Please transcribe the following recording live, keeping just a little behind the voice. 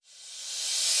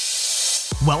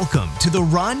Welcome to the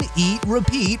Run, Eat,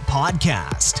 Repeat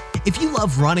podcast. If you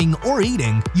love running or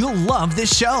eating, you'll love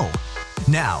this show.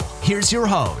 Now, here's your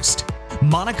host,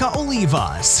 Monica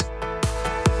Olivas.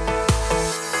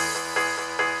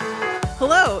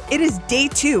 Hello, it is day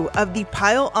 2 of the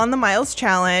Pile on the Miles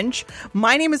challenge.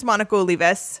 My name is Monica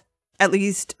Olivas. At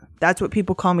least that's what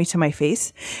people call me to my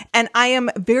face. And I am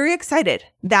very excited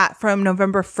that from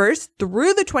November 1st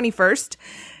through the 21st,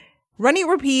 Run, Eat,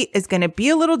 Repeat is going to be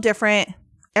a little different.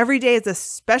 Every day is a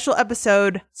special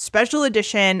episode, special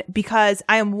edition, because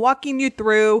I am walking you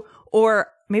through, or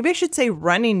maybe I should say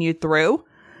running you through,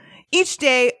 each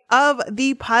day of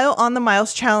the Pile on the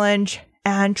Miles challenge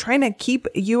and trying to keep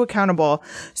you accountable.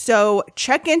 So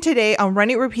check in today on Run,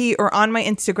 Eat, Repeat or on my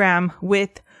Instagram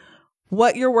with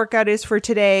what your workout is for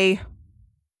today,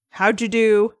 how'd you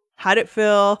do, how'd it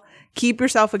feel, keep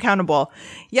yourself accountable.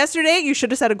 Yesterday, you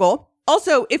should have set a goal.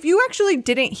 Also, if you actually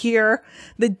didn't hear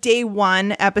the day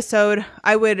 1 episode,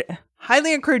 I would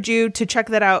highly encourage you to check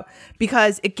that out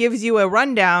because it gives you a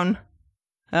rundown,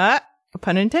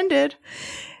 pun intended.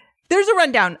 There's a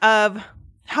rundown of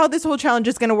how this whole challenge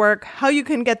is going to work, how you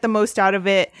can get the most out of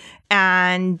it,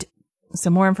 and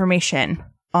some more information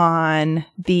on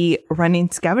the running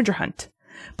scavenger hunt.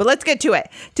 But let's get to it.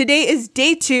 Today is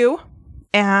day 2,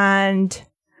 and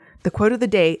the quote of the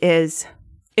day is,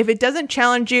 "If it doesn't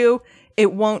challenge you,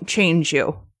 it won't change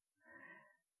you."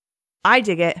 I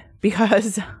dig it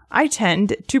because I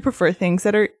tend to prefer things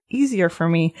that are easier for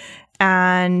me,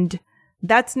 and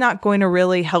that's not going to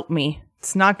really help me.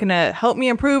 It's not going to help me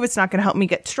improve. It's not going to help me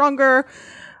get stronger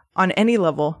on any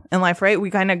level in life, right? We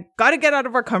kind of got to get out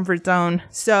of our comfort zone.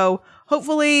 So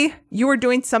hopefully you are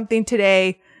doing something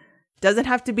today. Doesn't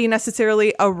have to be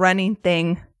necessarily a running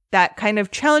thing that kind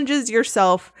of challenges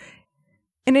yourself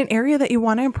in an area that you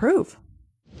want to improve.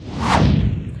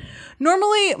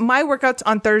 Normally, my workouts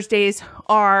on Thursdays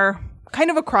are kind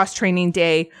of a cross-training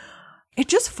day. It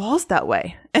just falls that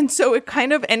way. And so it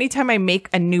kind of, anytime I make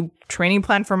a new training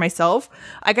plan for myself,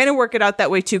 I kind of work it out that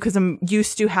way too, because I'm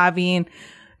used to having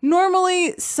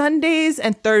normally Sundays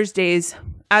and Thursdays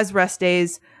as rest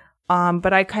days.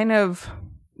 But I kind of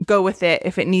go with it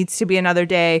if it needs to be another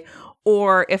day.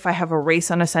 Or if I have a race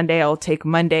on a Sunday, I'll take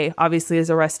Monday, obviously, as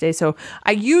a rest day. So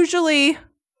I usually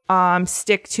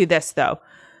stick to this, though.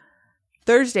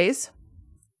 Thursdays,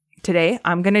 today,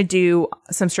 I'm going to do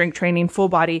some strength training, full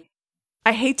body.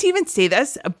 I hate to even say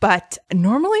this, but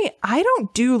normally I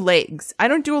don't do legs. I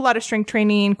don't do a lot of strength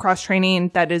training, cross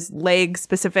training that is leg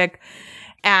specific.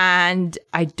 And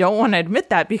I don't want to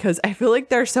admit that because I feel like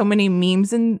there are so many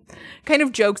memes and kind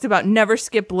of jokes about never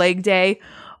skip leg day.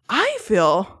 I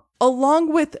feel,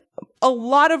 along with a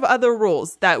lot of other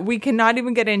rules that we cannot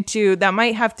even get into, that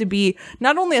might have to be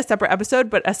not only a separate episode,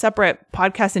 but a separate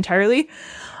podcast entirely.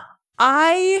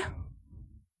 I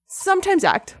sometimes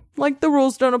act like the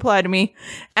rules don't apply to me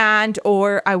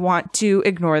or I want to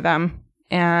ignore them.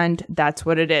 And that's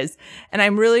what it is. And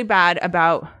I'm really bad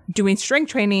about doing strength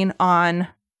training on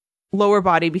lower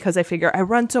body because I figure I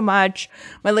run so much.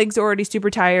 My legs are already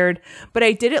super tired, but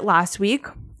I did it last week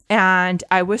and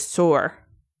I was sore,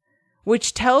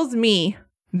 which tells me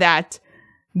that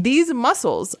these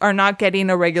muscles are not getting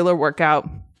a regular workout.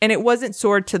 And it wasn't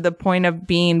sore to the point of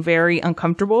being very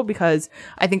uncomfortable because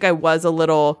I think I was a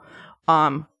little,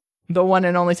 the one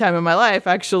and only time in my life,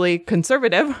 actually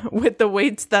conservative with the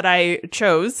weights that I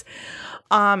chose.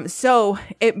 So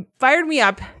it fired me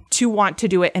up to want to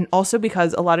do it. And also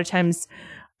because a lot of times,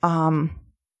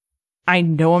 I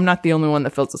know I'm not the only one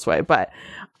that feels this way, but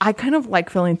I kind of like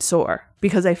feeling sore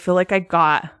because I feel like I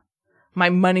got my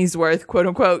money's worth, quote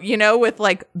unquote, with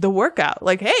like the workout.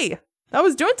 Like, hey, I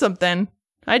was doing something.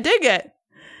 I dig it.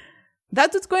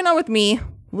 That's what's going on with me.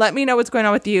 Let me know what's going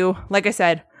on with you. Like I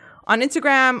said, on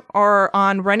Instagram or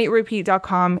on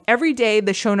runeatrepeat.com, every day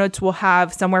the show notes will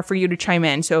have somewhere for you to chime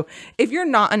in. So if you're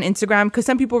not on Instagram, because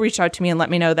some people reached out to me and let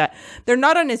me know that they're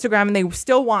not on Instagram and they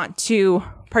still want to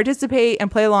participate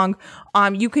and play along,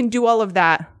 you can do all of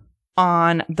that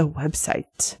on the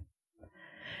website.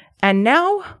 And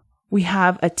now we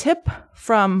have a tip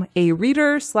from a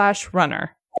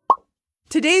reader/runner.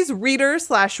 Today's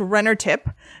reader/runner tip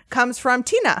comes from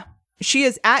Tina. She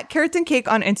is at Carrots and Cake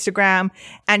on Instagram,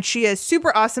 and she is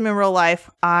super awesome in real life.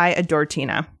 I adore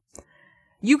Tina.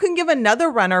 You can give another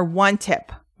runner one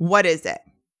tip. What is it?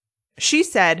 She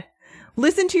said,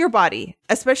 listen to your body,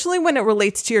 especially when it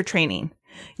relates to your training.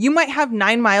 You might have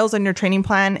 9 miles on your training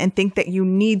plan and think that you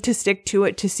need to stick to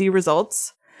it to see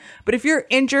results. But if you're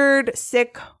injured,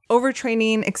 sick,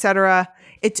 overtraining, etc.,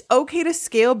 it's okay to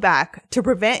scale back to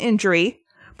prevent injury,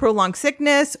 prolonged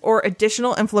sickness, or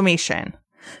additional inflammation.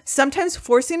 Sometimes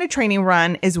forcing a training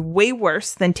run is way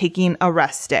worse than taking a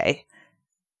rest day.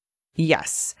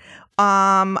 Yes.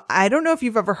 I don't know if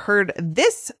you've ever heard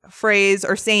this phrase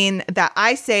or saying that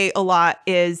I say a lot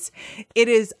is, it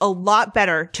is a lot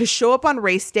better to show up on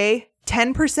race day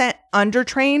 10%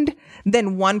 undertrained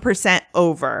than 1%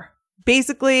 over.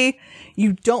 Basically,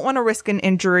 you don't want to risk an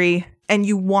injury and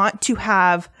you want to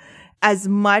have as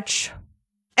much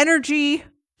energy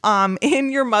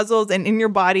in your muscles and in your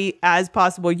body as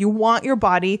possible. You want your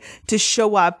body to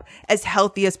show up as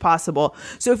healthy as possible.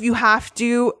 So if you have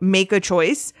to make a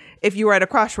choice, if you are at a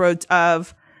crossroads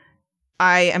of,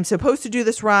 I am supposed to do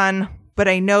this run, but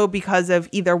I know because of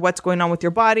either what's going on with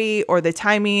your body or the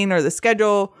timing or the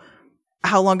schedule,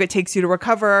 how long it takes you to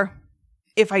recover.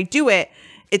 If I do it,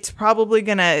 it's probably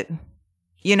going to,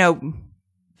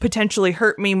 potentially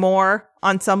hurt me more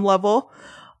on some level,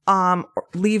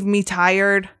 leave me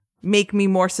tired, make me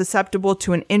more susceptible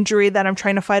to an injury that I'm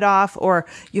trying to fight off, or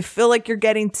you feel like you're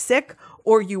getting sick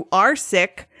or you are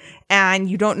sick and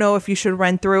you don't know if you should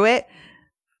run through it.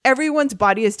 Everyone's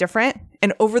body is different.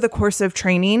 And over the course of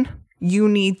training, you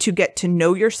need to get to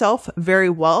know yourself very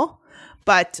well.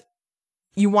 But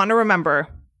you want to remember,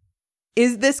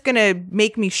 is this going to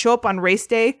make me show up on race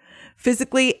day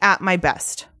physically at my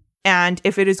best? And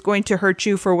if it is going to hurt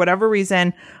you for whatever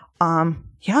reason,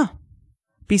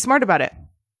 be smart about it.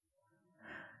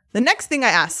 The next thing I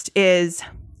asked is,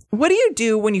 what do you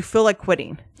do when you feel like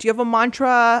quitting? Do you have a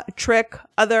mantra, a trick,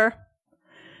 other?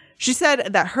 She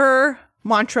said that her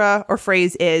mantra or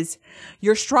phrase is,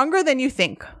 you're stronger than you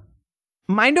think.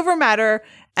 Mind over matter,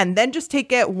 and then just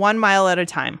take it 1 mile at a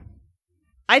time.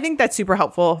 I think that's super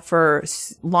helpful for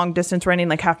long distance running,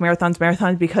 like half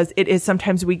marathons, because it is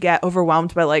sometimes we get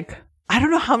overwhelmed by I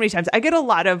don't know how many times. I get a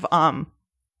lot of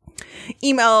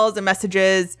emails and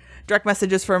messages, direct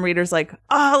messages from readers I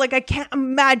can't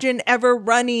imagine ever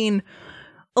running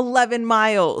 11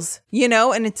 miles,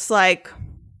 and it's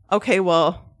okay,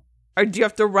 well, do you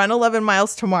have to run 11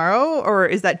 miles tomorrow? Or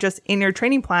is that just in your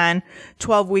training plan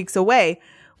 12 weeks away?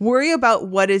 Worry about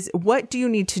what do you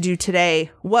need to do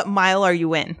today? What mile are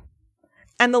you in?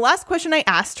 And the last question I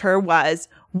asked her was,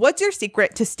 what's your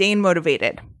secret to staying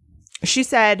motivated? She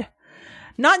said,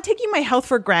 not taking my health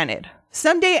for granted.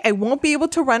 Someday I won't be able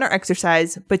to run or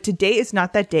exercise, but today is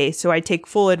not that day, so I take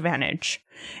full advantage.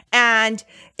 And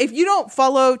if you don't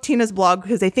follow Tina's blog,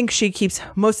 because I think she keeps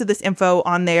most of this info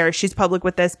on there, she's public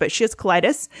with this, but she has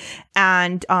colitis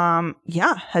and,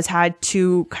 has had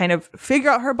to kind of figure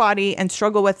out her body and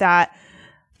struggle with that.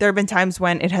 There have been times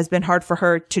when it has been hard for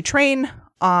her to train.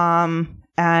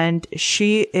 And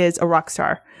she is a rock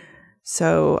star.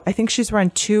 So I think she's run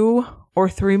 2 or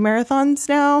 3 marathons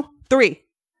now. 3.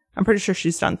 I'm pretty sure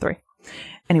she's done 3.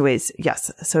 Anyways,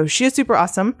 yes. So she is super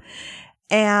awesome.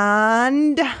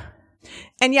 And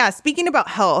yeah, speaking about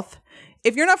health,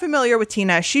 if you're not familiar with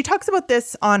Tina, she talks about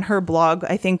this on her blog,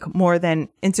 I think more than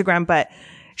Instagram, but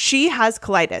she has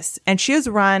colitis and she has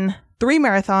run 3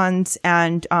 marathons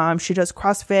and she does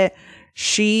CrossFit.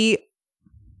 She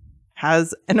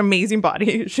has an amazing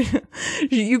body.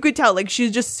 You could tell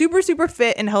she's just super, super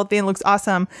fit and healthy and looks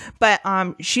awesome. But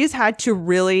she's had to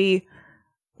really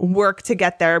work to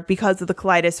get there because of the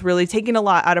colitis, really taking a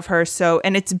lot out of her.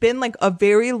 And it's been a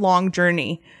very long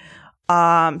journey.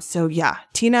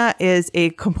 Tina is a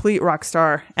complete rock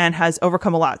star and has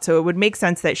overcome a lot. So it would make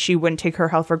sense that she wouldn't take her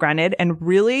health for granted. And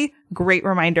really great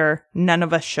reminder, none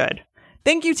of us should.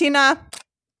 Thank you, Tina.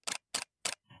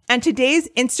 And today's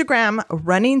Instagram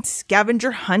running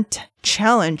scavenger hunt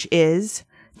challenge is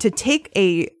to take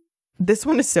this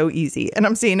one is so easy and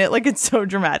I'm saying it like it's so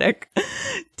dramatic.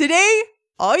 Today,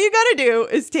 all you got to do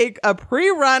is take a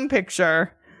pre-run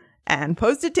picture and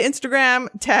post it to Instagram,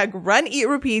 tag Run, Eat,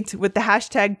 Repeat with the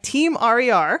hashtag Team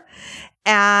RER.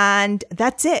 And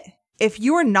that's it. If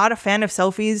you are not a fan of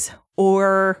selfies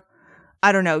or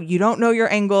I don't know, you don't know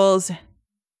your angles,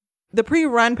 the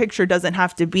pre-run picture doesn't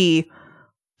have to be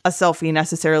a selfie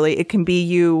necessarily. It can be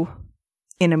you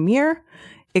in a mirror.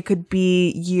 It could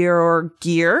be your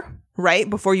gear, right?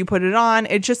 Before you put it on.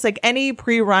 It's just any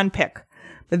pre-run pic.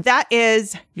 But that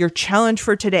is your challenge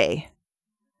for today.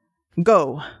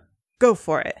 Go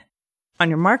for it. On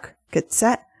your mark, get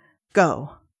set,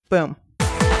 go. Boom.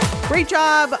 Great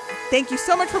job. Thank you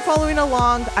so much for following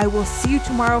along. I will see you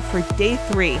tomorrow for day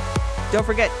 3. Don't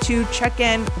forget to check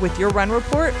in with your run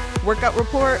report, workout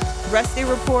report, rest day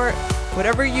report,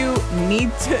 whatever you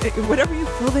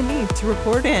feel the need to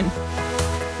report in.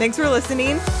 Thanks for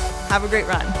listening. Have a great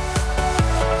run.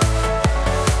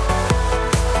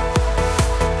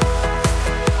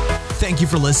 Thank you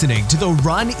for listening to the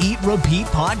Run, Eat, Repeat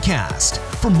podcast.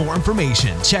 For more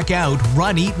information, check out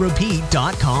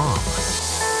runeatrepeat.com.